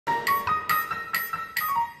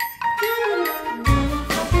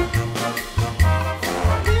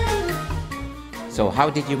So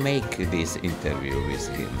how did you make this interview with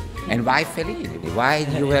him? And why Fellini? Why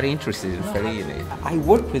you were interested in Fellini? I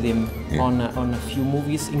worked with him on a few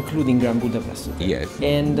movies, including Grand Budapest Hotel. Yes.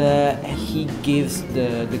 And he gives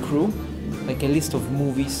the crew like a list of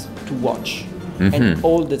movies to watch. And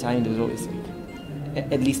all the time there's always like,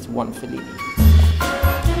 at least one Fellini.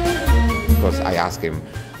 Because I asked him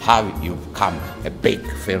how you become a big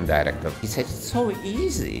film director. He said, it's so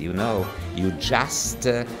easy, you know. You just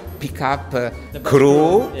pick up a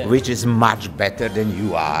crew which is much better than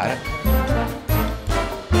you are.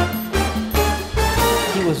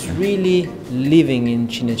 He was really living in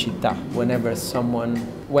Cinecittà. Whenever someone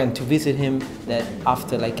went to visit him, that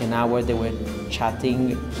after like an hour they were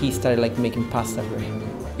chatting, he started like making pasta for him.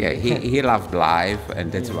 Yeah, he loved life,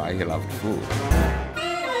 and that's why he loved food.